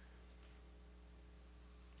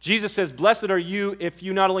 Jesus says, blessed are you if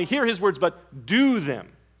you not only hear his words, but do them.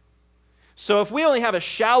 So if we only have a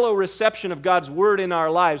shallow reception of God's word in our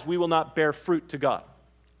lives, we will not bear fruit to God.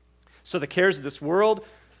 So the cares of this world,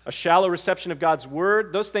 a shallow reception of God's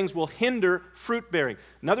word, those things will hinder fruit bearing.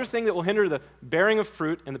 Another thing that will hinder the bearing of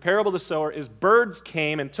fruit in the parable of the sower is birds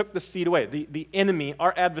came and took the seed away. The enemy,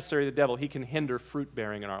 our adversary, the devil, he can hinder fruit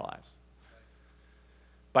bearing in our lives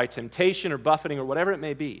by temptation or buffeting or whatever it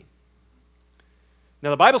may be. Now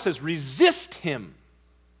the Bible says, resist him.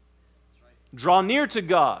 Draw near to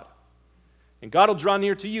God, and God will draw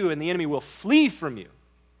near to you, and the enemy will flee from you.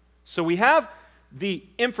 So we have the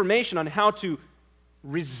information on how to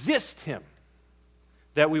resist him,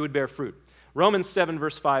 that we would bear fruit. Romans 7,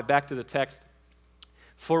 verse 5, back to the text.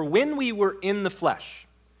 For when we were in the flesh,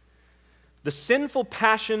 the sinful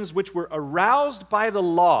passions which were aroused by the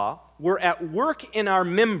law were at work in our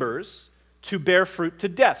members to bear fruit to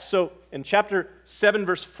death. So in chapter 7,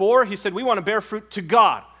 verse 4, he said we want to bear fruit to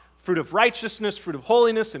God, fruit of righteousness, fruit of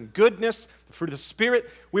holiness and goodness, the fruit of the Spirit.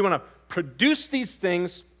 We want to produce these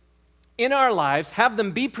things in our lives, have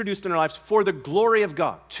them be produced in our lives for the glory of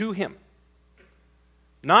God, to him.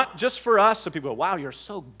 Not just for us, so people go, wow, you're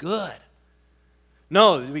so good.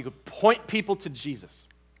 No, we could point people to Jesus.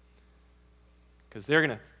 Because they're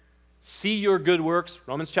going to see your good works,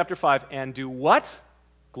 Romans chapter 5, and do what?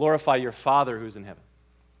 Glorify your Father who's in heaven.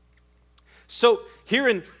 So here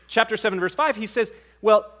in chapter 7, verse 5, he says,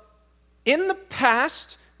 well, in the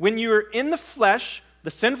past, when you were in the flesh,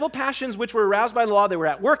 the sinful passions which were aroused by the law, they were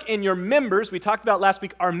at work in your members. We talked about last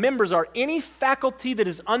week, our members are any faculty that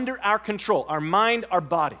is under our control, our mind, our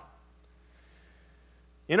body.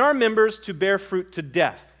 In our members to bear fruit to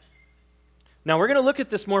death. Now, we're going to look at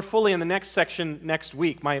this more fully in the next section next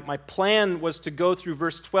week. My plan was to go through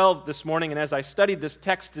verse 12 this morning, and as I studied this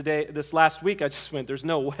text this last week, I just went, there's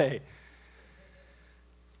no way.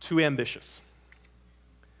 Too ambitious.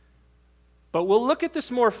 But we'll look at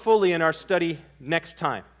this more fully in our study next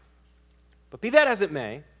time. But be that as it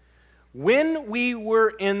may, when we were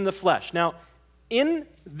in the flesh. Now, in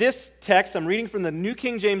this text, I'm reading from the New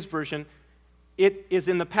King James Version, it is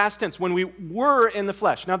in the past tense, when we were in the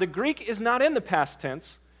flesh. Now, the Greek is not in the past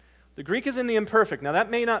tense. The Greek is in the imperfect. Now, that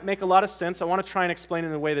may not make a lot of sense. I want to try and explain it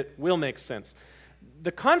in a way that will make sense.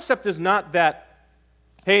 The concept is not that,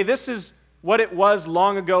 hey, this is what it was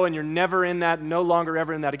long ago and you're never in that, no longer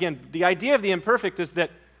ever in that again. The idea of the imperfect is that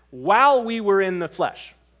while we were in the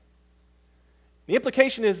flesh, the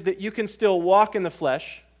implication is that you can still walk in the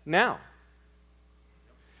flesh now.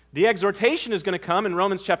 The exhortation is going to come in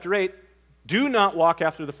Romans chapter 8, do not walk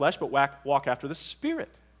after the flesh, but walk after the Spirit.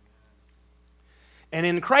 And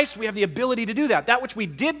in Christ we have the ability to do that. That which we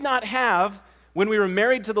did not have when we were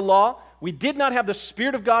married to the law, we did not have the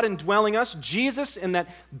Spirit of God indwelling us. Jesus, in that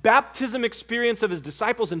baptism experience of his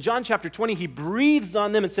disciples in John chapter 20, he breathes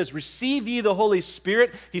on them and says, receive ye the Holy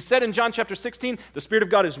Spirit. He said in John chapter 16, the Spirit of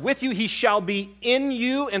God is with you. He shall be in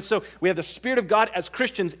you. And so we have the Spirit of God as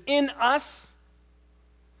Christians in us.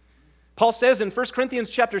 Paul says in 1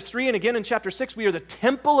 Corinthians chapter 3 and again in chapter 6, we are the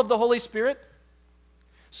temple of the Holy Spirit.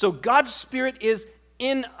 So God's Spirit is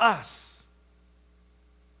in us.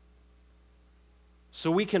 So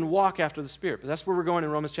we can walk after the Spirit. But that's where we're going in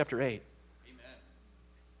Romans chapter 8. Amen.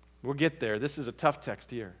 We'll get there. This is a tough text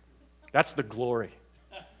here. That's the glory.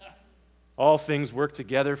 All things work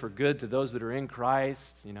together for good to those that are in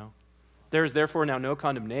Christ, you know. There is therefore now no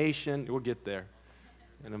condemnation. We'll get there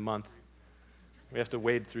in a month. We have to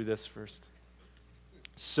wade through this first.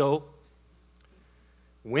 So,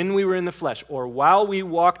 when we were in the flesh, or while we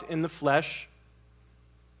walked in the flesh,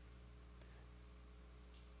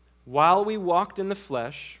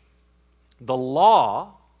 the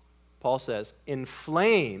law, Paul says,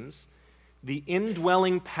 inflames the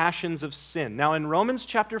indwelling passions of sin. Now, in Romans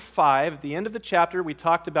chapter 5, at the end of the chapter, we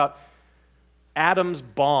talked about Adam's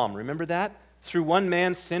bomb. Remember that? Through one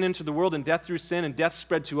man, sin entered the world, and death through sin, and death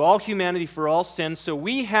spread to all humanity for all sin. So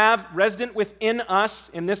we have resident within us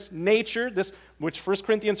in this nature, this which 1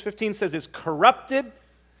 Corinthians 15 says is corrupted.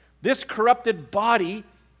 This corrupted body,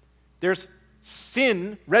 there's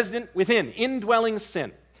sin resident within, indwelling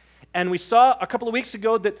sin. And we saw a couple of weeks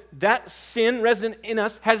ago that that sin resident in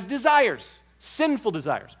us has desires, sinful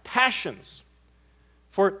desires, passions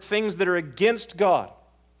for things that are against God.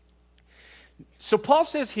 So Paul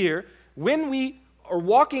says here, when we are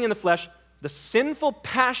walking in the flesh, the sinful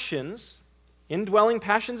passions, indwelling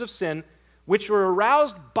passions of sin, which were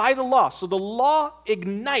aroused by the law. So the law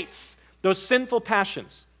ignites those sinful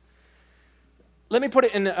passions. Let me put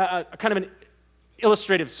it in a kind of an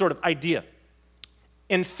illustrative sort of idea.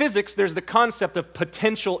 In physics, there's the concept of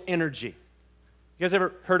potential energy. You guys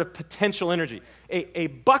ever heard of potential energy? A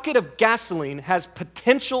bucket of gasoline has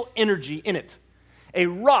potential energy in it. A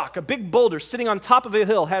rock, a big boulder sitting on top of a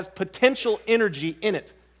hill has potential energy in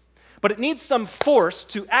it. But it needs some force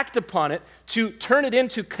to act upon it to turn it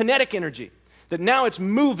into kinetic energy, that now it's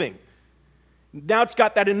moving. Now it's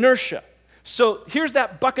got that inertia. So here's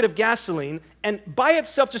that bucket of gasoline, and by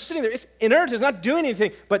itself just sitting there, it's inert, it's not doing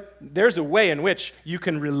anything, but there's a way in which you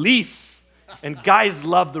can release, and guys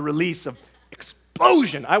love the release of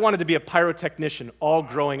explosion. I wanted to be a pyrotechnician all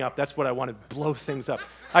growing up. That's what I wanted, blow things up.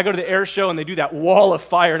 I go to the air show, and they do that wall of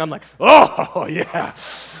fire, and I'm like, oh, yeah.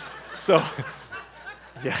 So,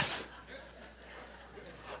 yes.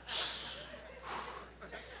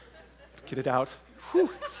 Get it out. Whew.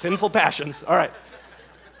 Sinful passions. All right.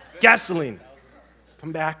 Gasoline.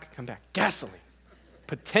 Come back. Gasoline.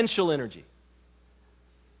 Potential energy.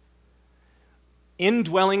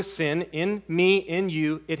 Indwelling sin in me, in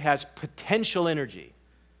you, it has potential energy.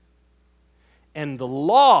 And the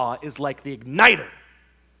law is like the igniter.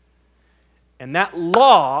 And that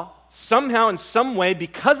law, somehow, in some way,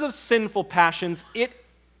 because of sinful passions, it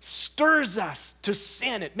stirs us to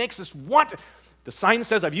sin. It makes us want it. The sign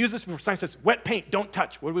says, I've used this before, the sign says, wet paint, don't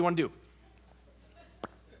touch. What do we want to do?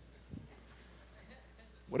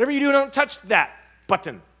 Whatever you do, don't touch that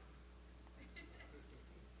button.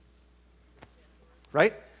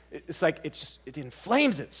 Right? It's like it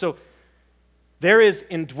inflames it. So there is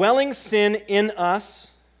indwelling sin in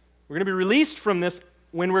us. We're going to be released from this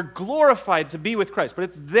when we're glorified to be with Christ. But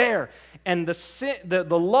it's there. And the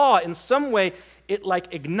law, in some way, it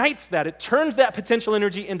like ignites that. It turns that potential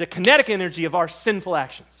energy into kinetic energy of our sinful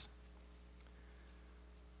actions.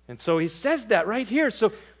 And so he says that right here.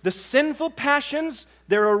 So the sinful passions,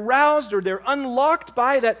 they're aroused or they're unlocked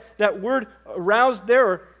by that word aroused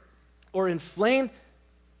there or inflamed.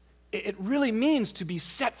 It really means to be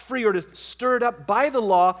set free or to stirred up by the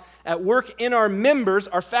law at work in our members,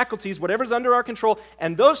 our faculties, whatever's under our control,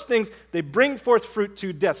 and those things, they bring forth fruit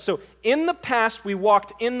to death. So in the past, we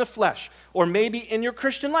walked in the flesh, or maybe in your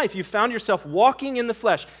Christian life, you found yourself walking in the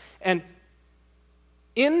flesh, and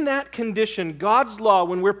in that condition, God's law,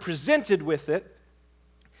 when we're presented with it,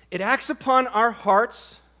 it acts upon our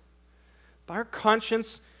hearts, by our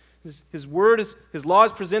conscience. His word, His law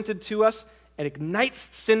is presented to us, and ignites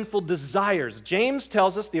sinful desires. James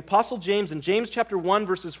tells us, the Apostle James, in James chapter 1,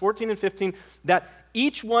 verses 14 and 15, that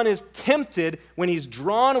each one is tempted when he's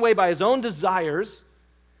drawn away by his own desires.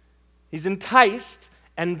 He's enticed,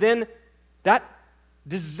 and then that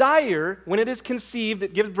desire, when it is conceived,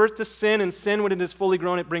 it gives birth to sin, and sin, when it is fully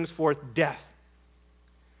grown, it brings forth death.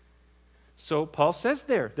 So Paul says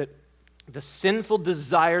there that the sinful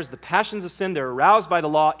desires, the passions of sin, they're aroused by the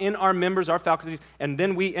law in our members, our faculties, and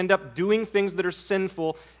then we end up doing things that are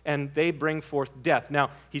sinful, and they bring forth death.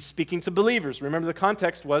 Now, he's speaking to believers. Remember, the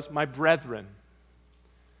context was, my brethren.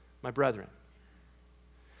 My brethren.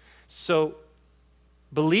 So,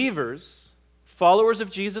 believers, followers of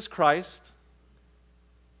Jesus Christ,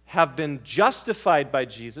 have been justified by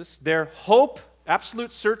Jesus. Their hope,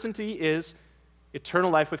 absolute certainty, is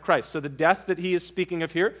eternal life with Christ. So the death that he is speaking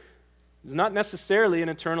of here is not necessarily an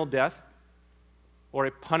eternal death or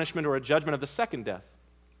a punishment or a judgment of the second death.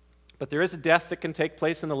 But there is a death that can take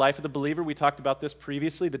place in the life of the believer. We talked about this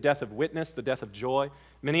previously, the death of witness, the death of joy.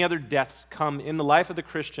 Many other deaths come in the life of the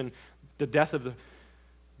Christian. The death of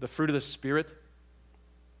the fruit of the Spirit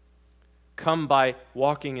come by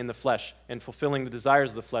walking in the flesh and fulfilling the desires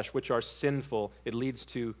of the flesh, which are sinful. It leads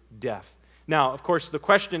to death. Now, of course, the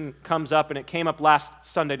question comes up, and it came up last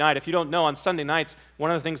Sunday night. If you don't know, on Sunday nights, one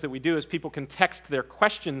of the things that we do is people can text their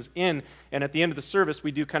questions in, and at the end of the service,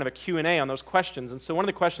 we do kind of a Q&A on those questions. And so one of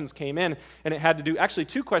the questions came in, and it had to do, actually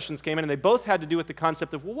two questions came in, and they both had to do with the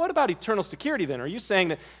concept of, well, what about eternal security then? Are you saying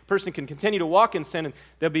that a person can continue to walk in sin and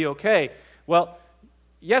they'll be okay? Well,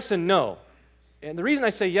 yes and no. And the reason I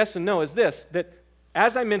say yes and no is this, that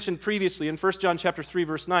as I mentioned previously in 1 John chapter 3,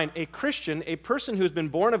 verse 9, a Christian, a person who has been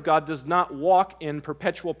born of God, does not walk in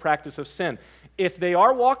perpetual practice of sin. If they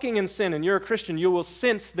are walking in sin and you're a Christian, you will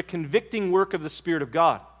sense the convicting work of the Spirit of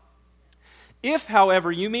God. If,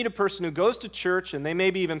 however, you meet a person who goes to church and they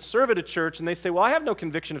maybe even serve at a church and they say, well, I have no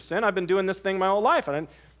conviction of sin. I've been doing this thing my whole life. And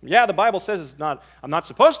yeah, the Bible says I'm not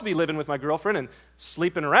supposed to be living with my girlfriend and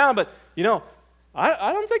sleeping around, but,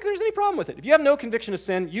 I don't think there's any problem with it. If you have no conviction of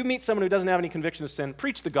sin, you meet someone who doesn't have any conviction of sin,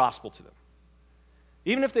 preach the gospel to them.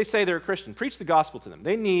 Even if they say they're a Christian, preach the gospel to them.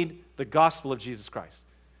 They need the gospel of Jesus Christ.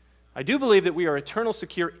 I do believe that we are eternally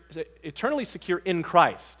secure in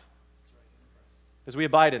Christ as we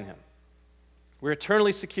abide in him. We're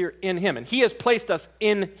eternally secure in him, and he has placed us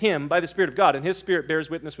in him by the Spirit of God, and his Spirit bears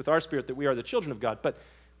witness with our spirit that we are the children of God, but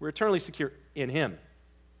we're eternally secure in him.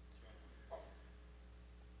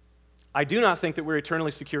 I do not think that we're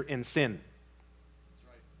eternally secure in sin.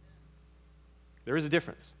 There is a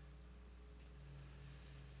difference.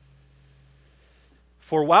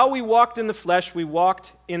 For while we walked in the flesh, we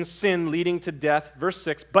walked in sin, leading to death. Verse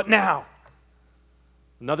 6, but now.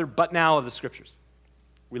 Another but now of the Scriptures.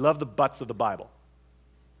 We love the buts of the Bible.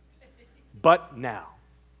 But now.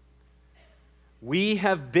 We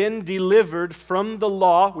have been delivered from the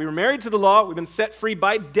law. We were married to the law. We've been set free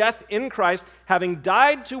by death in Christ, having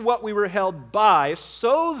died to what we were held by,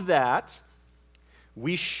 so that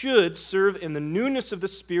we should serve in the newness of the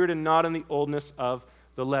Spirit and not in the oldness of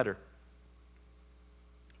the letter.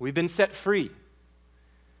 We've been set free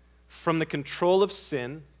from the control of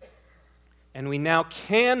sin, and we now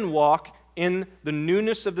can walk in the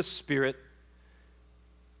newness of the Spirit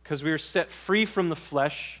because we are set free from the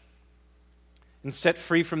flesh and set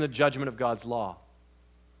free from the judgment of God's law.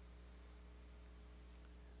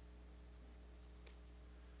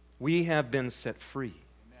 We have been set free.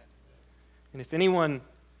 And if anyone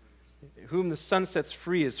whom the Son sets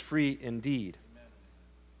free is free indeed.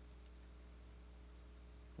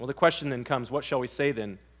 Well, the question then comes, what shall we say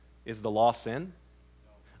then? Is the law sin?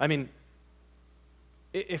 I mean,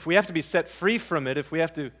 if we have to be set free from it, if we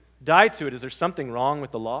have to die to it, is there something wrong with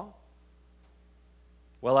the law?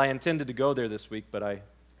 Well, I intended to go there this week, but I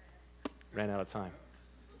ran out of time.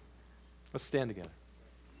 Let's stand together.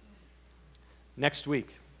 Next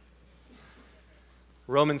week,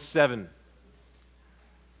 Romans 7.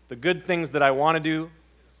 The good things that I want to do,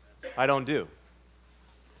 I don't do.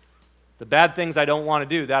 The bad things I don't want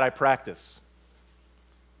to do, that I practice.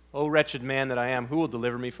 O wretched man that I am, who will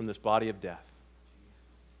deliver me from this body of death?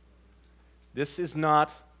 This is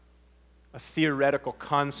not a theoretical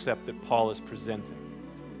concept that Paul is presenting.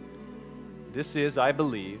 This is, I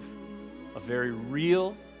believe, a very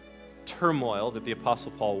real turmoil that the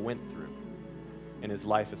Apostle Paul went through in his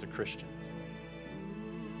life as a Christian.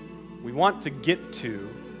 We want to get to,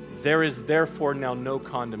 there is therefore now no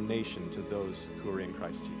condemnation to those who are in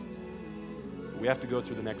Christ Jesus. We have to go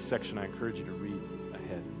through the next section. I encourage you to read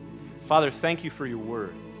ahead. Father, thank you for your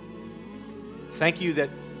word. Thank you that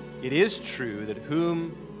it is true that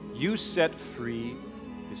whom you set free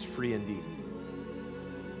is free indeed.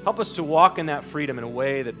 Help us to walk in that freedom in a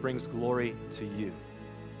way that brings glory to you,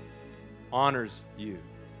 honors you.